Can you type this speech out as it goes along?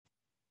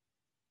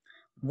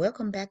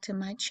Welcome back to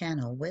my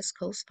channel, West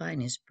Coast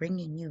Finest,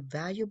 bringing you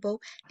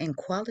valuable and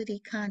quality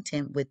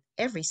content with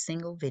every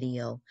single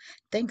video.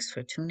 Thanks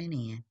for tuning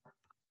in.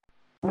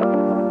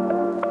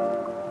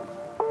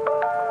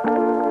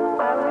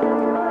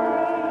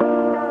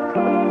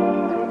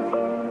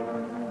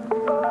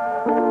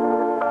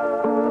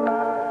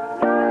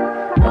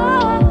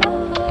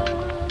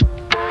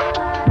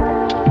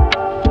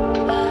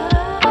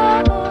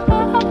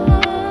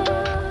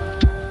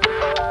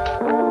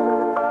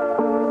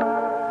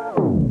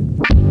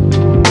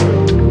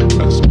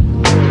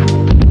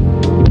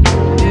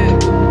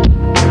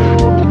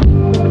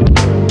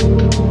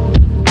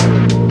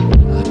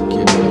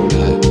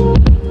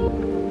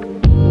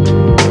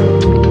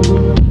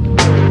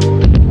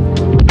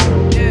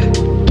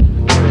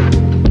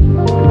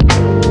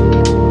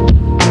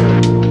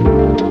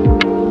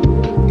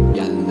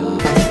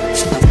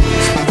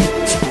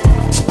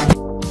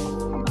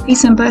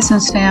 Peace and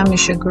blessings, fam.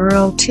 It's your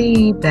girl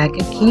T, back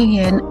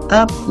again,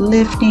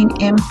 uplifting,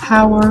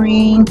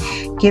 empowering,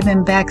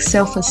 giving back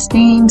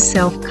self-esteem,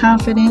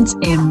 self-confidence,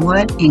 and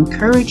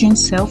encouraging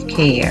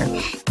self-care.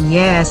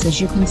 Yes, as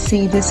you can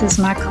see, this is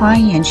my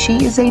client.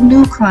 She is a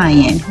new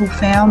client who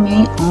found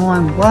me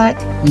on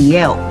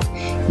Yelp.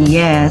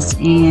 Yes,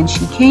 and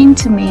she came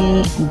to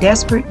me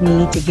desperate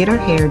need to get her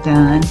hair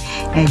done.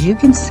 As you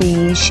can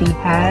see, she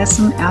has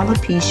some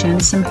alopecia,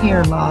 some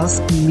hair loss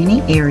in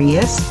many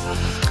areas.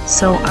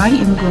 So I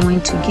am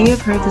going to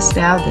give her the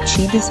style that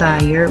she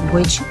desired,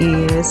 which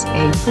is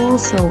a full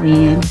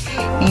sew-in,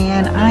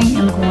 and I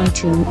am going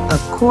to, of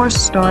course,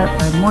 start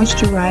by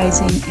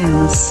moisturizing and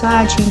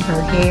massaging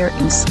her hair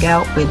and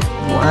scalp with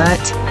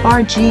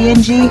our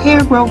G&G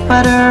hair growth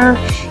butter.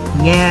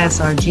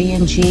 Yes, our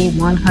G&G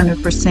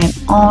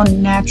 100% all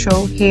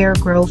natural hair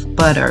growth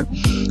butter.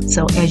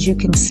 So as you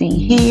can see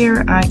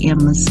here, I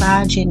am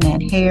massaging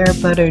that hair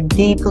butter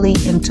deeply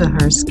into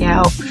her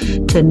scalp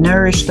to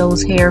nourish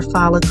those hair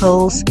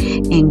follicles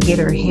and get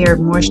her hair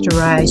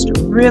moisturized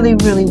really,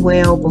 really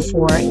well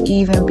before I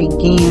even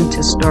begin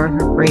to start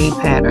her braid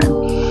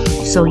pattern.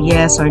 So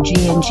yes, our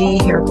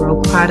G&G hair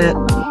growth product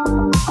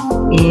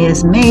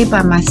is made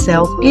by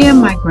myself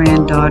and my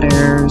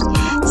granddaughters.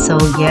 So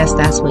yes,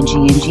 that's what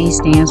G&G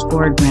stands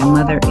for,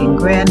 grandmother and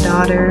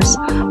granddaughters.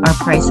 Our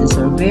prices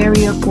are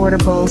very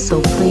affordable,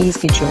 so please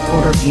get your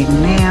order in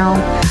now.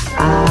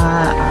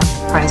 Our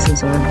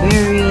prices are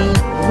very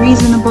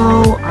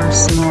reasonable. Our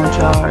small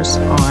jars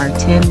are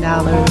 $10,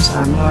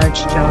 our large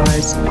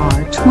jars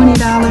are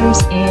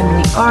 $20, and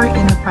we are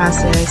in the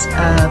process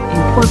of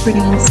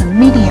incorporating some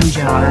medium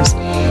jars,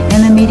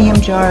 and the medium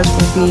jars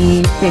will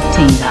be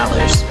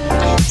 $15.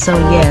 So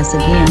yes,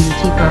 again, we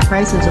keep our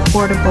prices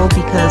affordable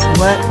because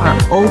what our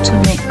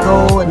ultimate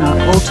goal and our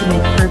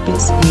ultimate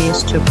purpose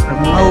is to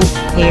promote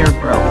hair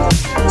growth.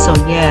 So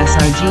yes,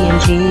 our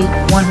G&G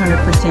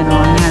 100%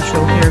 all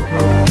natural hair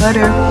growth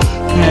butter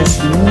has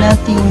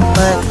nothing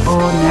but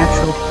all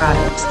natural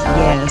products.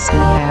 Yes, we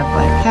have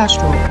like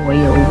castor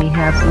oil, we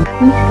have some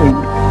tea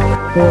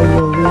tree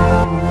oil, we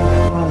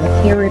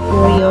have carrot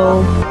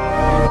oil.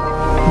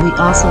 We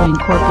also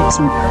incorporate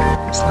some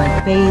herbs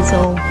like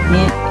basil,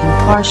 mint, and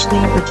parsley,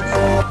 which is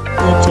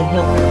good to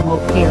help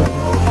promote hair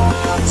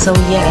growth. So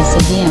yes,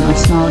 again, our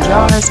small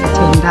jars are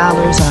 $10,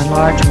 our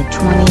large are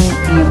 $20,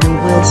 and we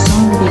will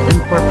soon be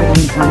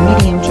incorporating our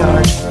medium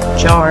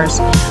jars,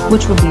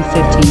 which will be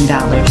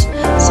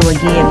 $15. So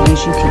again,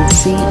 as you can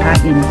see, I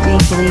am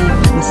deeply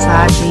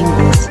massaging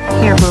this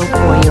hair growth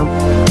oil,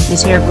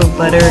 this hair growth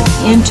butter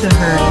into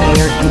her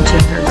hair, into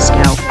her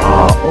scalp,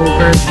 all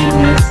over,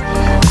 and as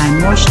I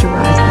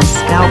moisturize the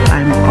scalp,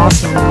 I'm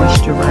also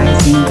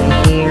moisturizing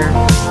the hair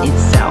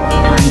itself.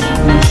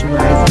 I'm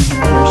moisturizing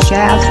her hair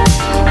shafts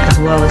as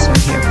well as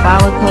her hair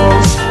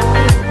follicles.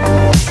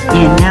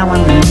 And now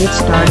I'm going to get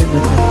started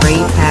with the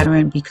braid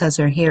pattern. Because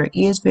her hair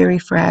is very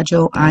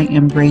fragile, I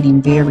am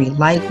braiding very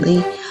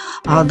lightly.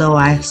 Although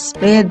I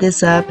sped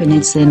this up and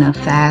it's in a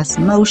fast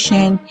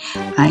motion,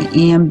 I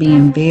am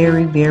being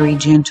very, very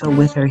gentle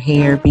with her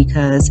hair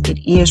because it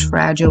is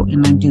fragile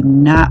and I do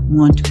not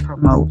want to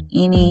promote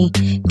any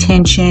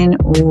tension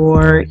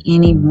or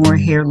any more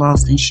hair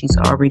loss than she's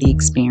already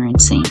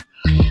experiencing.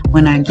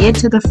 When I get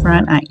to the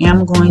front, I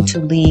am going to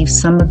leave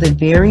some of the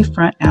very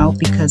front out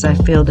because I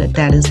feel that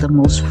that is the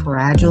most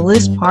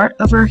fragilest part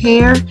of her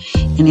hair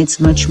and it's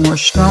much more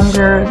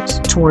stronger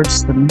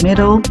towards the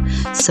middle.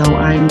 So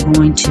I'm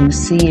going to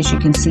see, as you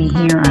can see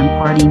here, I'm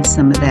parting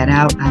some of that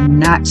out. I'm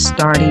not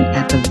starting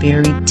at the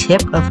very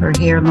tip of her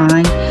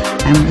hairline.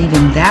 I'm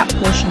leaving that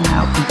portion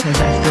out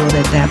because I feel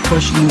that that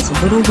portion is a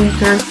little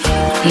weaker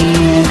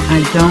and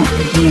I don't,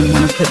 again,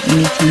 want to put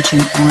any tension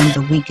on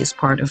the weakest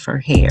part of her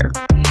hair.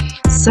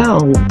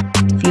 So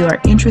if you are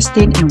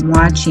interested in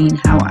watching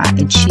how I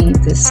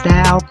achieve this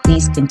style,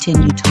 please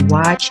continue to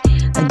watch.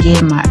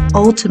 Again, my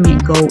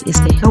ultimate goal is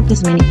to help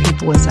as many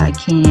people as I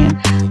can.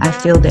 I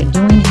feel that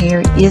doing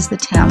hair is the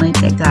talent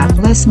that God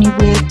blessed me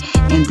with,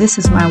 and this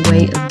is my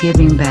way of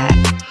giving back.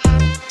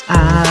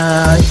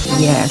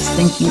 Yes,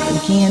 thank you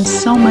again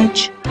so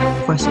much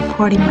for for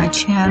supporting my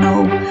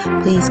channel.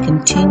 Please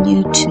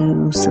continue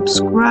to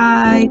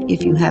subscribe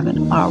if you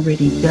haven't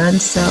already done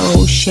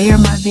so. Share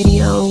my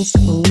videos,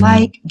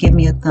 give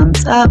me a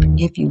thumbs up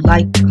if you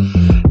like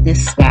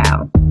this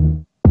style.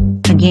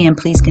 Again,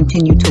 please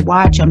continue to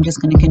watch. I'm just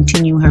going to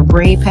continue her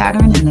braid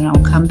pattern, and then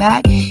I'll come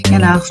back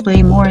and I'll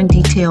explain more in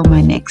detail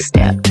my next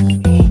step.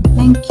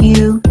 Thank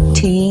you.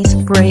 Tees,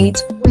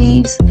 braids,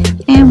 weaves,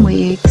 and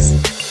wigs.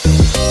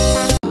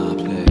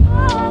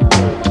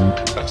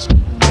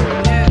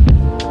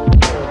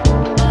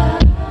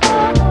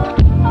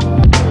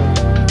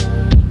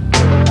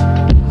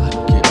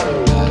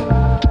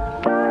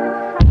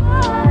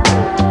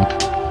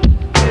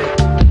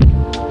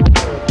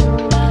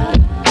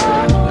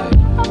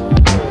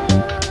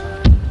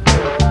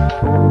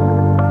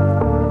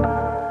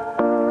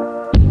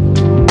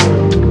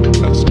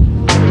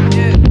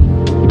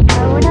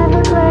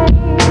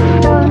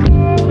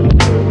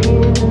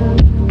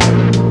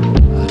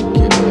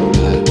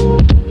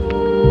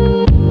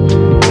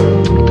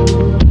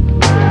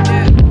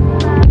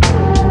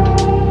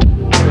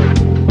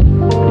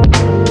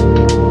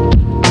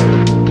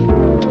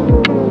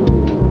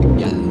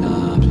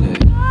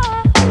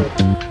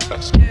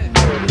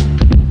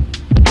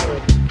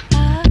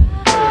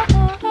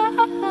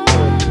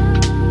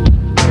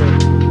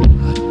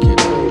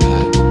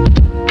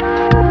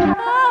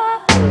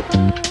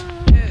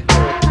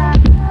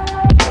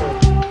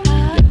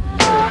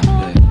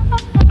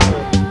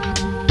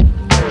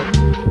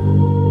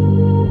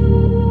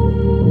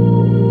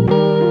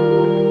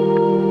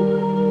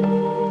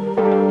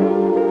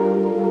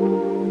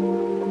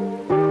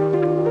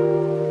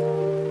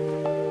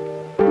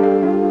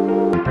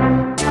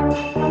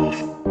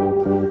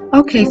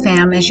 Okay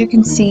fam, as you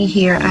can see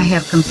here, I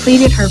have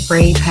completed her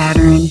braid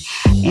pattern,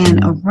 and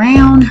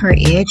around her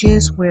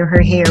edges where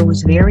her hair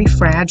was very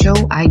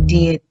fragile, I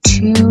did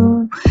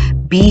 2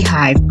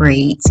 beehive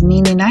braids,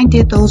 meaning I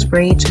did those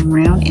braids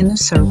around in a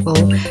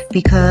circle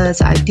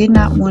because I did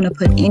not want to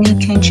put any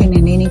tension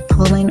and any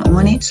pulling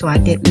on it, so I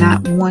did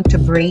not want to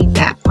braid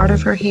that part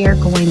of her hair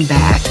going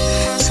back.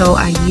 So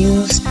I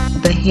used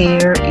the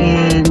hair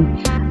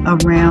and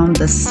around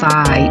the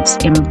sides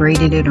and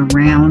braided it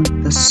around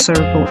the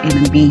circle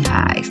in a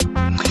beehive.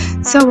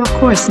 So of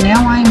course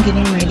now I am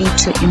getting ready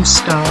to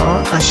install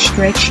a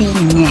stretchy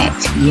net.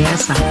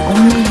 Yes, I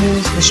only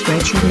use the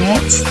stretchy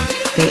nets.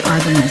 They are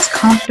the most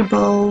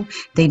comfortable.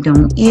 They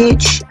don't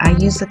itch. I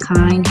use the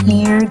kind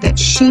here that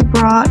she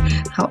brought.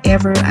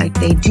 However,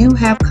 they do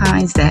have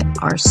kinds that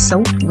are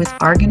soaked with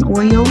argan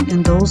oil,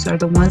 and those are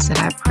the ones that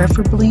I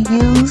preferably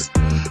use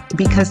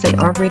because they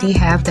already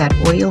have that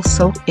oil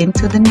soaked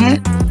into the net.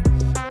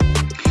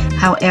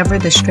 However,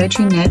 the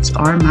stretchy nets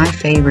are my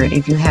favorite.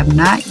 If you have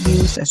not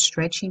used a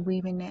stretchy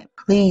weaving net,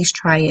 please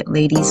try it,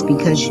 ladies,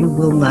 because you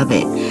will love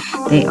it.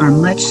 They are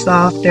much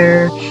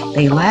softer,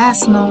 they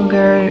last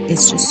longer,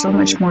 it's just so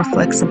much more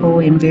flexible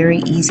and very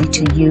easy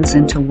to use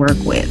and to work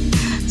with.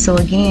 So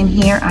again,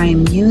 here I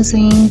am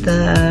using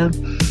the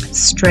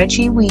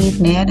stretchy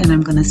weave net, and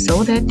I'm going to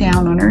sew that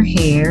down on her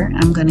hair.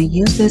 I'm going to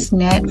use this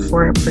net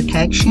for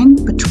protection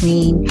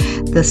between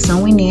the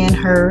sewing in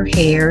her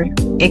hair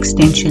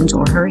extensions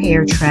or her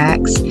hair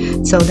tracks,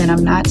 so that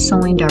I'm not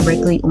sewing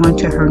directly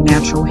onto her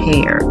natural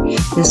hair.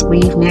 This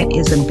weave net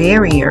is a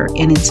barrier,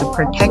 and it's a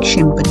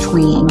protection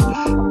between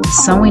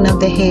sewing of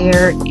the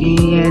hair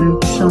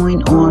and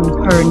sewing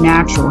on her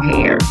natural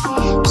hair.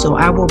 So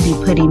I will be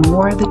putting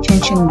more of the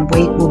tension and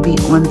weight will be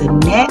on the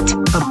net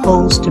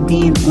opposed to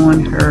being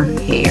on her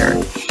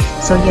hair.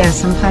 So yeah,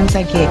 sometimes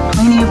I get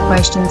plenty of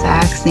questions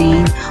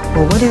asking,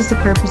 well, what is the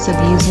purpose of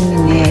using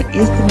the net?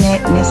 Is the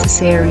net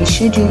necessary?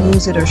 Should you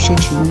use it or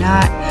should you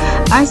not?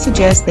 I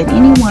suggest that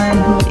anyone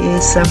who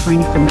is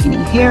suffering from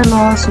any hair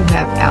loss, who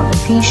have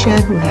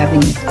alopecia, who have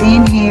any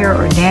thin hair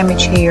or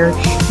damaged hair,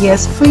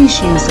 yes,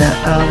 please use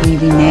a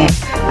weaving net.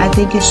 I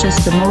think it's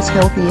just the most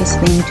healthiest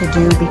thing to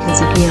do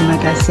because, again,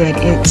 like I said,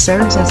 it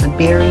serves as a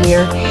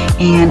barrier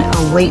and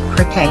a weight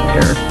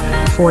protector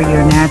for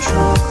your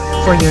natural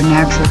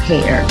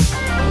hair.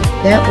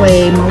 That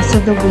way, most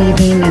of the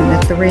weaving and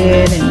the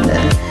thread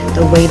and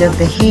the weight of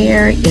the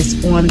hair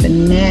is on the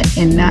net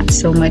and not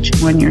so much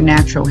on your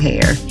natural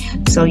hair.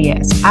 So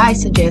yes, I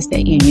suggest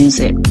that you use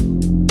it.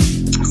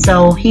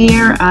 So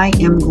here I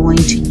am going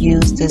to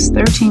use this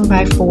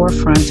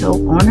 13x4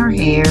 frontal on her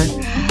hair,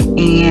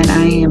 and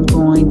I am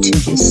going to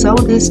just sew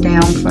this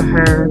down for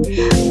her.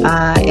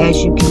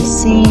 As you can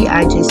see,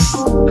 I just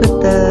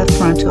put the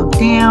frontal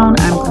down.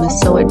 I'm going to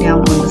sew it down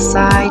on the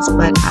sides,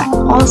 but I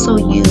also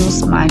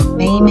use my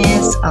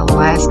famous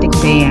elastic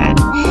band.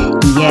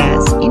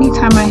 Yes,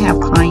 anytime I have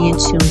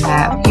clients who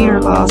have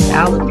hair loss,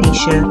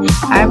 alopecia,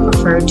 I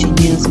prefer to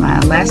use my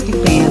elastic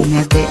band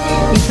method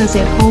because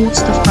it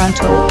holds the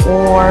frontal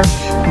or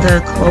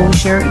the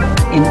closure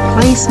in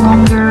place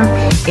longer.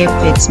 It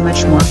fits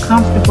much more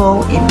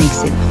comfortable. It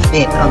makes it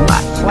fit a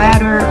lot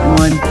flatter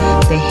on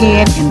the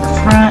head and the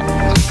front.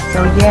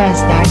 So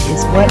yes, that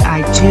is what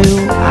I do.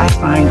 I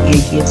find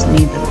it gives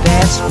me the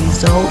best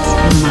results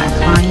and my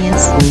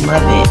clients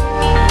love it.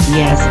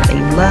 Yes, they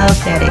love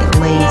that it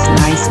lays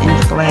nice and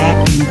flat,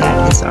 and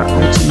that is our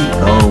ultimate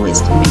goal,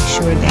 is to make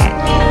sure that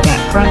that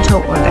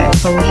frontal or that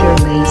closure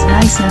lays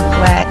nice and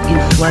flat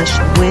and flush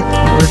with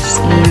your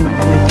skin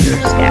or with your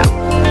scalp.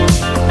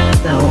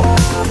 So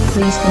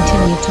please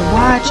continue to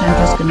watch. I'm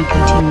just going to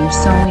continue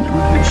sewing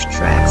on her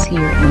straps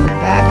here in the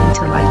back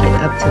until I get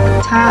up to the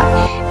top,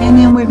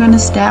 and then we're going to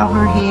style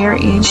her hair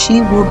and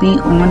she will be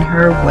on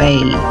her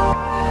way.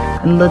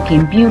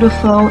 Looking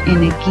beautiful,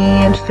 and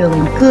again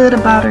feeling good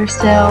about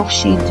herself.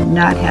 She do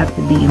not have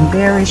to be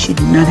embarrassed. She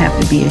do not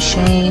have to be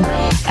ashamed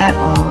at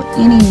all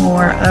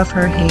anymore of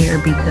her hair,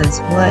 because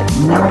what,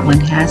 no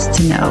one has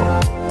to know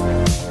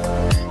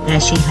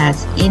that she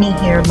has any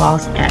hair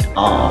loss at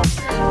all.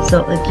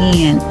 So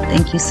again,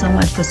 thank you so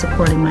much for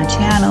supporting my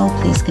channel.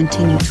 Please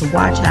continue to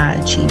watch how I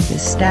achieve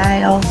this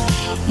style.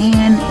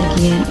 And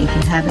again, if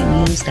you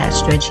haven't used that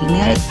stretchy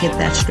net, get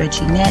that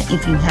stretchy net.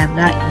 If you have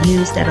not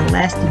used that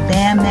elastic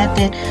band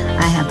method,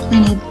 I have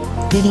plenty of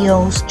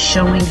videos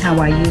showing how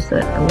I use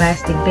the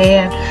elastic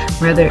band,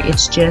 whether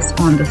it's just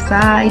on the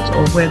sides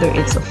or whether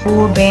it's a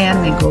full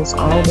band that goes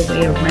all the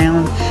way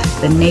around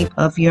the nape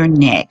of your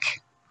neck.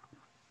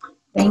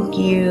 Thank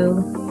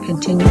you.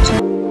 Continue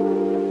to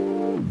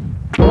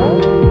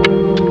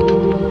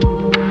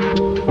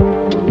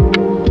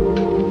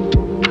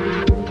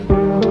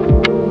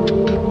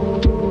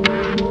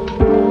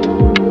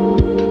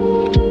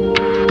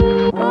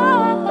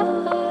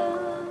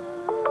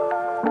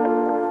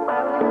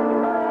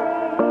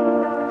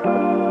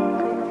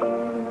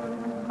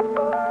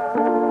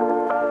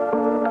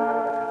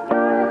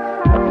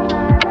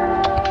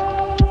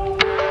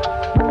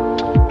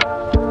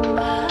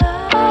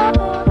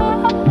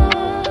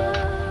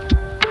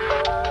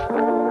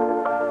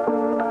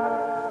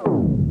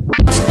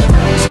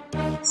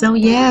So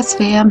yes,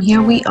 fam,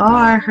 here we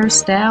are. Her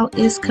style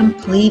is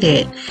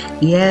completed.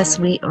 Yes,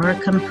 we are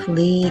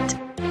complete.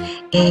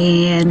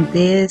 And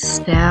this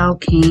style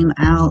came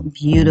out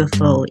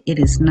beautiful. It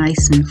is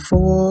nice and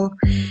full.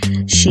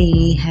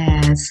 She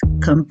has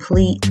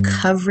complete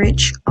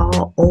coverage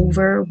all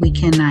over. We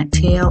cannot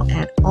tell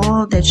at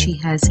all that she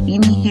has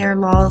any hair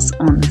loss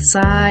on the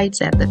sides,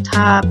 at the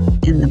top,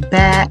 in the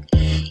back,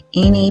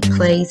 any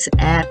place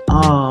at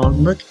all.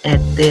 Look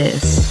at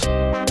this.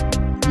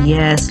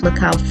 Yes, look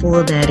how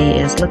full that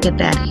is. Look at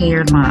that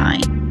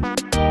hairline.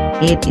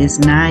 It is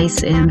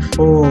nice and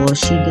full.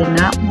 She did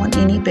not want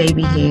any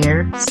baby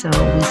hair, so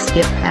we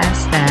skip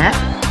past that.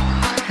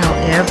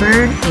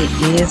 However,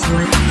 it is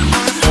what